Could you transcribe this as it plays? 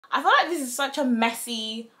I feel like this is such a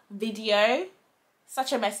messy video.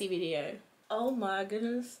 Such a messy video. Oh my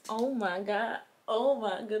goodness. Oh my god. Oh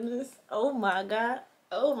my goodness. Oh my god.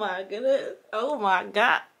 Oh my goodness. Oh my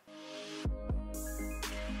god.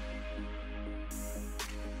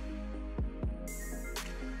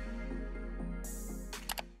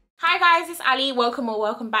 Hi guys, it's Ali. Welcome or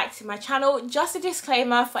welcome back to my channel. Just a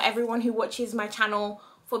disclaimer for everyone who watches my channel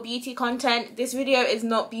for beauty content. This video is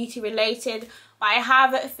not beauty related, but I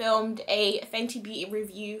have filmed a Fenty Beauty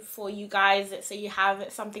review for you guys, so you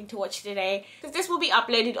have something to watch today. Because this will be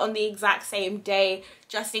uploaded on the exact same day,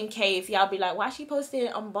 just in case y'all be like, why is she posting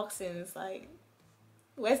unboxings? Like,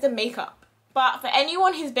 where's the makeup? But for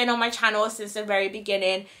anyone who's been on my channel since the very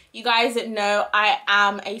beginning, you guys know I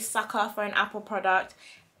am a sucker for an Apple product.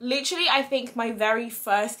 Literally, I think my very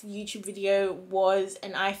first YouTube video was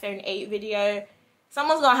an iPhone 8 video.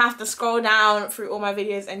 Someone's gonna have to scroll down through all my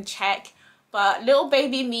videos and check. But little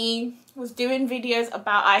baby me was doing videos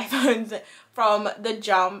about iPhones from the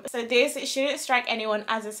jump. So this shouldn't strike anyone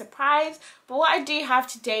as a surprise. But what I do have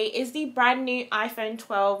today is the brand new iPhone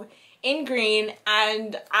 12 in green.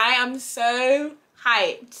 And I am so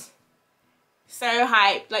hyped. So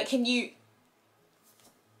hyped. Like, can you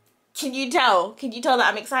tell that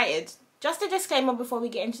I'm excited? Just a disclaimer before we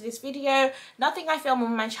get into this video, nothing I film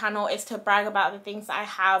on my channel is to brag about the things that I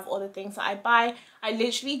have or the things that I buy. I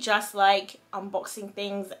literally just like unboxing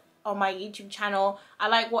things on my YouTube channel. I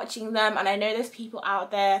like watching them, and I know there's people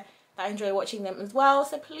out there that enjoy watching them as well.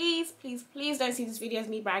 So please, please, please don't see this video as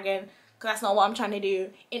me bragging, because that's not what I'm trying to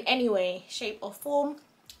do in any way, shape or form.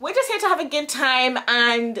 We're just here to have a good time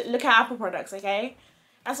and look at Apple products, okay?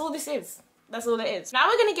 That's all this is. That's all it is. Now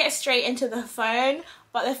we're going to get straight into the phone.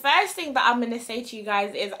 But the first thing that I'm going to say to you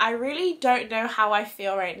guys is I really don't know how I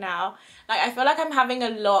feel right now. Like, I feel like I'm having a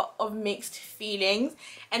lot of mixed feelings.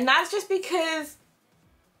 And that's just because...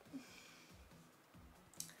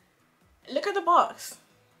 look at the box.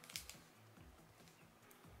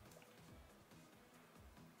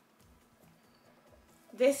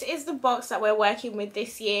 This is the box that we're working with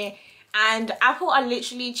this year. And Apple are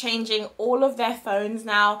literally changing all of their phones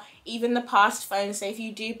now, even the past phones. So if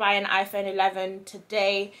you do buy an iPhone 11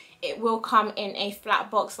 today, it will come in a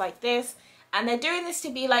flat box like this. And they're doing this to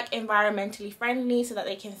be like environmentally friendly so that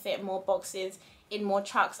they can fit more boxes in more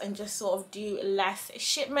trucks and just sort of do less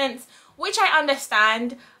shipments, which I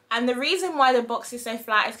understand. And the reason why the box is so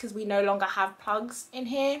flat is because we no longer have plugs in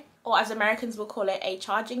here, or as Americans will call it, a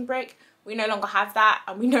charging brick. We no longer have that,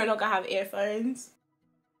 and we no longer have earphones.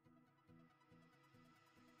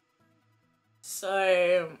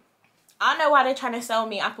 So, I don't know why they're trying to sell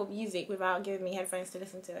me Apple Music without giving me headphones to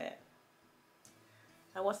listen to it.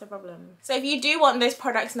 Like, what's the problem? So if you do want those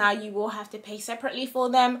products now, you will have to pay separately for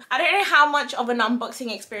them. I don't know how much of an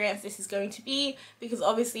unboxing experience this is going to be, because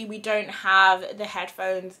obviously we don't have the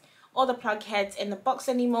headphones or the plug heads in the box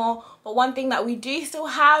anymore. But one thing that we do still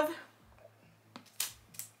have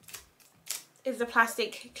is the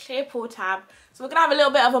plastic clear pull tab. So we're gonna have a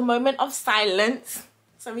little bit of a moment of silence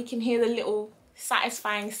so we can hear the little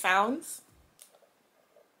satisfying sounds.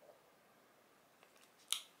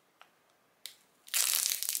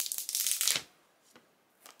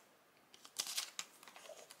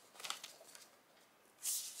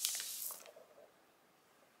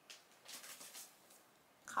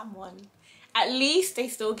 Come on. At least they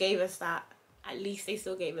still gave us that. At least they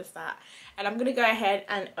still gave us that. And I'm gonna go ahead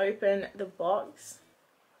and open the box.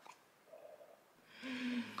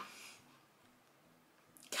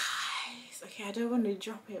 Okay, I don't want to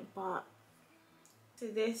drop it, but so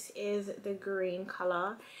this is the green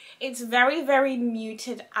color. It's very, very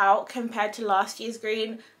muted out compared to last year's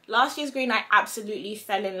green. Last year's green I absolutely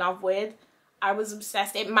fell in love with. I was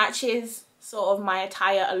obsessed. It matches sort of my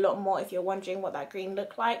attire a lot more, if you're wondering what that green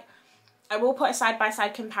looked like. I will put a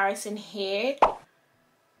side-by-side comparison here.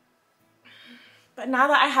 But now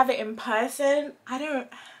that I have it in person, I don't...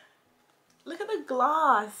 look at the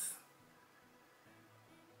glass.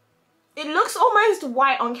 It looks almost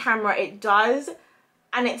white on camera. It does,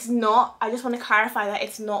 and it's not. I just want to clarify that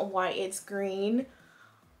it's not white, it's green.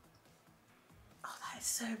 Oh, that is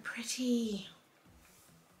so pretty.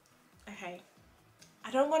 Okay,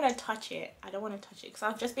 I don't want to touch it. I don't want to touch it because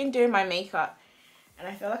I've just been doing my makeup and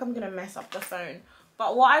I feel like I'm gonna mess up the phone.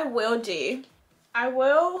 But what I will do, I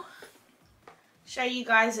will show you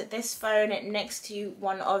guys this phone next to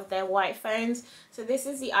one of their white phones. So this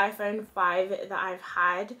is the iPhone 5 that I've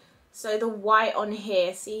had. So the white on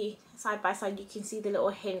here, see, side by side, you can see the little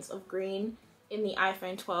hints of green in the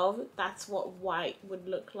iPhone 12. That's what white would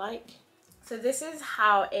look like. So this is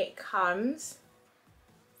how it comes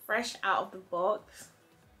fresh out of the box.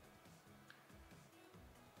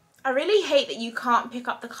 I really hate that you can't pick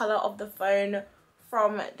up the color of the phone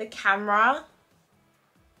from the camera.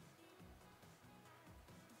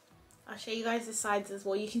 I'll show you guys the sides as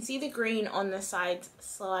well. You can see the green on the sides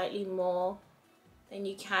slightly more than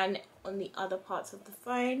you can on the other parts of the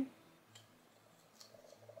phone.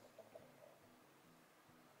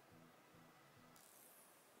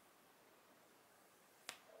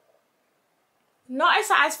 Not as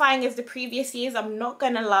satisfying as the previous years, I'm not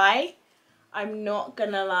gonna lie. I'm not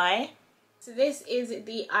gonna lie. So this is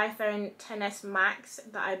the iPhone XS Max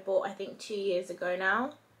that I bought I think 2 years ago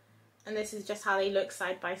now. And this is just how they look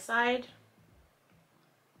side by side.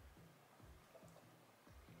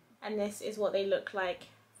 And this is what they look like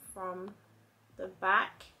from the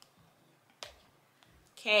back.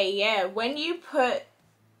 Okay, yeah, when you put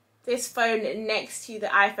this phone next to the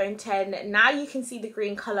iPhone X, now you can see the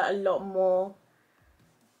green color a lot more.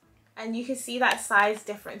 And you can see that size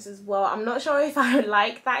difference as well. I'm not sure if I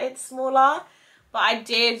like that it's smaller, but I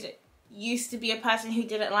did used to be a person who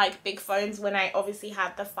didn't like big phones when I obviously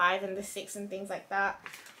had the 5 and the 6 and things like that.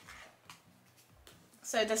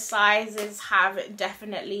 So the sizes have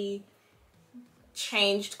definitely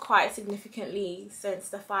changed quite significantly since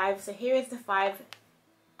the 5. So here is the 5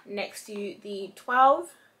 next to the 12.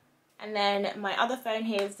 And then my other phone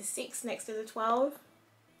here is the 6 next to the 12.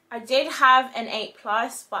 I did have an 8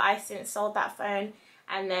 Plus, but I since sold that phone.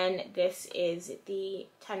 And then this is the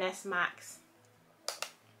XS Max,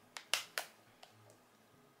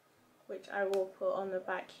 which I will put on the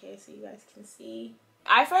back here so you guys can see.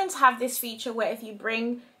 iPhones have this feature where if you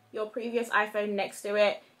bring your previous iPhone next to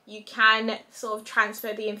it, you can sort of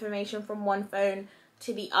transfer the information from one phone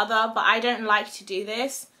to the other, but I don't like to do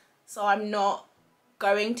this, so I'm not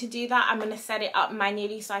going to do that. I'm going to set it up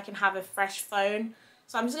manually so I can have a fresh phone.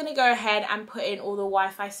 So I'm just going to go ahead and put in all the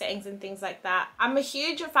Wi-Fi settings and things like that. I'm a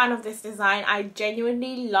huge fan of this design. I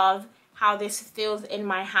genuinely love how this feels in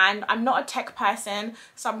my hand. I'm not a tech person,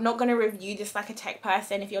 so I'm not going to review this like a tech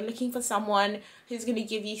person. If you're looking for someone who's going to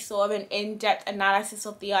give you sort of an in-depth analysis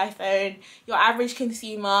of the iPhone, your average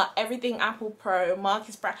consumer, everything Apple Pro,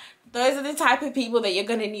 Marcus Brown, those are the type of people that you're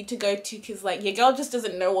going to need to go to, because like your girl just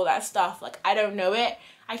doesn't know all that stuff. Like, I don't know it.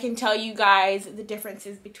 I can tell you guys the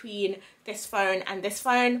differences between this phone and this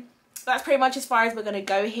phone. That's pretty much as far as we're going to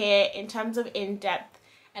go here in terms of in-depth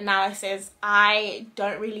analysis. I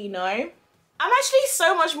don't really know. I'm actually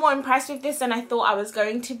so much more impressed with this than I thought I was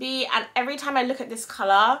going to be, and every time I look at this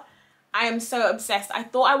color I am so obsessed. I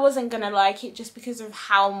thought I wasn't gonna like it just because of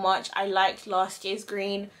how much I liked last year's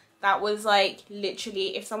green. That was like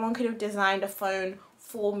literally, if someone could have designed a phone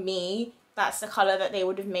for me, that's the color that they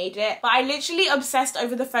would have made it. But I literally obsessed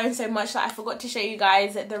over the phone so much that I forgot to show you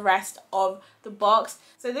guys the rest of the box.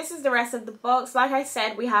 So this is the rest of the box. Like I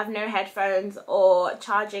said, we have no headphones or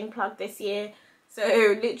charging plug this year. So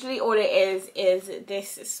literally all it is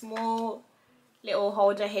this small little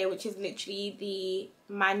holder here, which is literally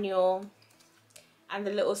the manual and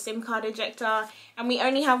the little SIM card ejector. And we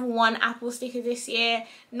only have one Apple sticker this year.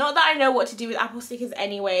 Not that I know what to do with Apple stickers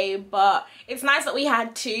anyway, but it's nice that we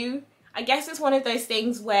had two. I guess it's one of those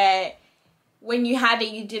things where when you had it,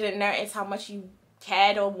 you didn't notice how much you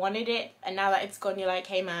cared or wanted it, and now that it's gone, you're like,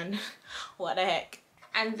 hey man, what the heck.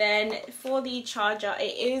 And then for the charger,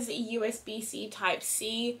 it is USB-C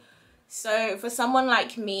Type-C. So for someone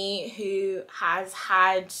like me who has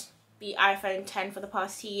had the iPhone X for the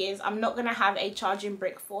past 2 years, I'm not going to have a charging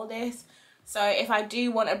brick for this. So if I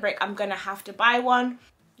do want a brick, I'm going to have to buy one,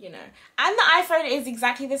 you know. And the iPhone is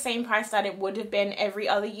exactly the same price that it would have been every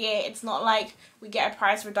other year. It's not like we get a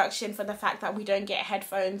price reduction for the fact that we don't get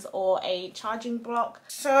headphones or a charging block.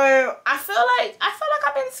 So I feel like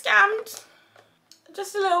I've been scammed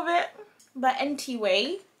just a little bit. But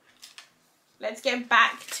anyway, let's get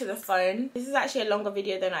back to the phone. This is actually a longer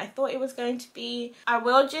video than I thought it was going to be. I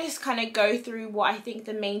will just kind of go through what I think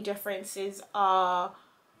the main differences are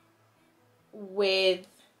with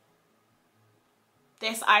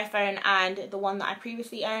this iPhone and the one that I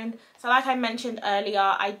previously owned. So like I mentioned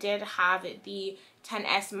earlier, I did have the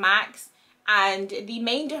XS Max, and the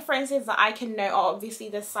main differences that I can note are obviously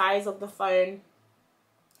the size of the phone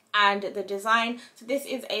and the design. So this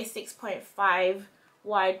is a 6.5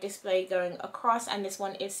 wide display going across, and this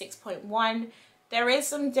one is 6.1. There is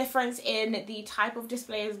some difference in the type of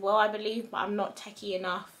display as well, I believe, but I'm not techie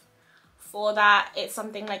enough for that. It's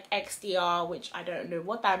something like XDR, which I don't know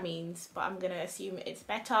what that means, but I'm gonna assume it's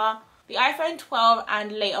better. The iPhone 12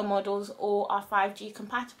 and later models all are 5G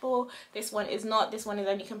compatible. This one is not. This one is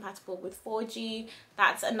only compatible with 4G.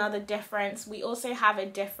 That's another difference. We also have a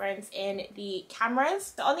difference in the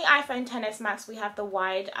cameras. So on the iPhone XS Max we have the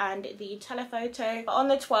wide and the telephoto, but on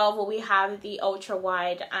the 12 we have the ultra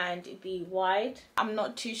wide and the wide. I'm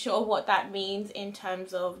not too sure what that means in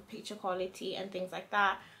terms of picture quality and things like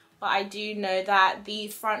that, but I do know that the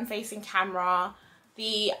front facing camera,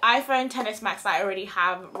 the iPhone XS Max that I already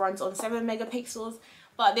have, runs on 7 megapixels,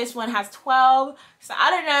 but this one has 12. So I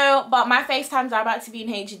don't know, but my FaceTimes are about to be in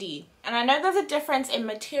HD. And I know there's a difference in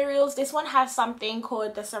materials. This one has something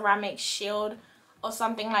called the ceramic shield or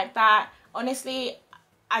something like that. Honestly,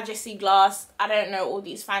 I just see glass. I don't know all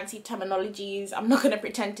these fancy terminologies. I'm not going to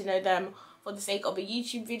pretend to know them for the sake of a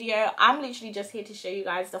YouTube video. I'm literally just here to show you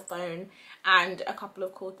guys the phone and a couple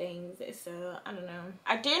of cool things. So I don't know.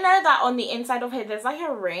 I do know that on the inside of here there's like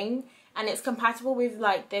a ring, and it's compatible with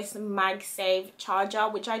like this MagSafe charger,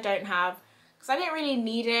 which I don't have because I didn't really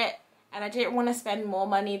need it and I didn't want to spend more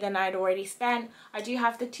money than I'd already spent. I do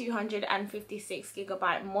have the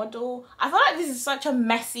 256GB model. I feel like this is such a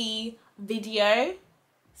messy video.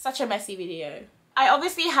 Such a messy video. I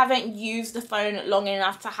obviously haven't used the phone long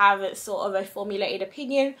enough to have sort of a formulated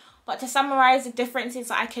opinion, but to summarize, the differences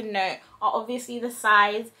that I can note are obviously the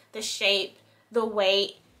size, the shape, the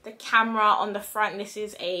weight, the camera on the front. This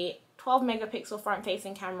is a 12 megapixel front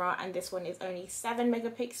facing camera and this one is only 7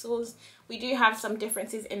 megapixels. We do have some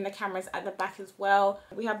differences in the cameras at the back as well.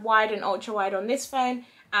 We have wide and ultra wide on this phone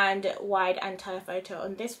and wide and telephoto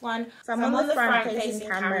on this one. Some on the front facing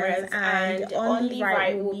cameras, and on the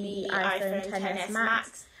right will be the iPhone XS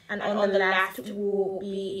Max, and on the left will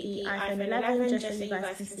be the iPhone 11, just so you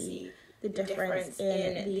guys can see the difference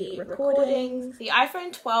in the recordings. The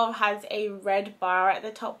iPhone 12 has a red bar at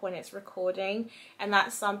the top when it's recording, and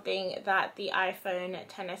that's something that the iPhone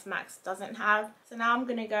XS Max doesn't have. So now I'm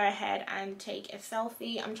gonna go ahead and take a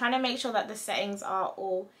selfie. I'm trying to make sure that the settings are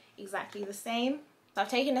all exactly the same. So I've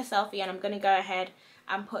taken a selfie and I'm gonna go ahead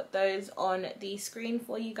and put those on the screen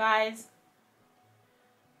for you guys.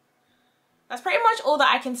 That's pretty much all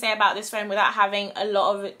that I can say about this phone without having a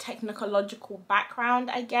lot of technological background,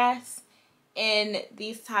 I guess, in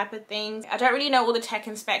these type of things. I don't really know all the tech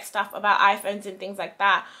and spec stuff about iPhones and things like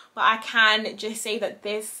that, but I can just say that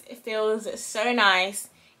this feels so nice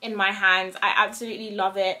in my hands. I absolutely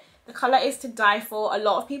love it. The color is to die for. A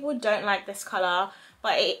lot of people don't like this color,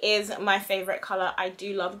 but it is my favorite color. I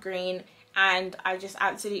do love green and I just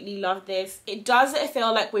absolutely love this. It does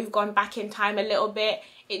feel like we've gone back in time a little bit.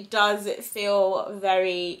 It does feel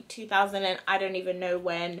very 2000 and I don't even know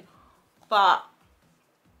when, but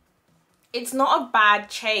it's not a bad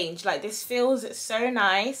change. Like, this feels so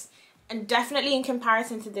nice, and definitely in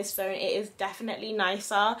comparison to this phone, it is definitely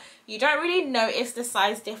nicer. You don't really notice the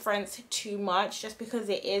size difference too much just because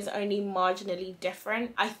it is only marginally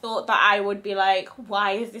different. I thought that I would be like,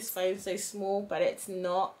 why is this phone so small? But it's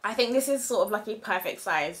not. I think this is sort of like a perfect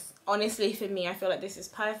size. Honestly, for me, I feel like this is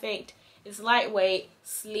perfect. It's lightweight,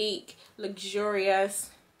 sleek, luxurious,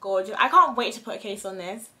 gorgeous. I can't wait to put a case on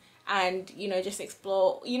this and, you know, just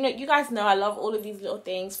explore. You know, you guys know I love all of these little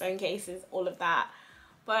things, phone cases, all of that.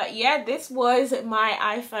 But yeah, this was my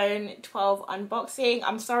iPhone 12 unboxing.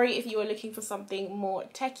 I'm sorry if you were looking for something more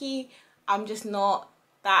techie. I'm just not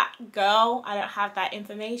that girl. I don't have that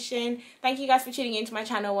information. Thank you guys for tuning into my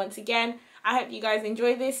channel once again. I hope you guys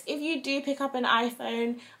enjoy this. If you do pick up an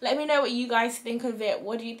iPhone, let me know what you guys think of it.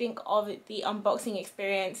 What do you think of the unboxing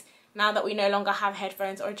experience now that we no longer have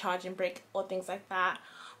headphones or a charging brick or things like that?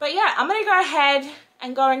 But yeah, I'm gonna go ahead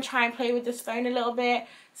and go and try and play with this phone a little bit.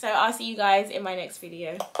 So I'll see you guys in my next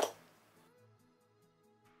video.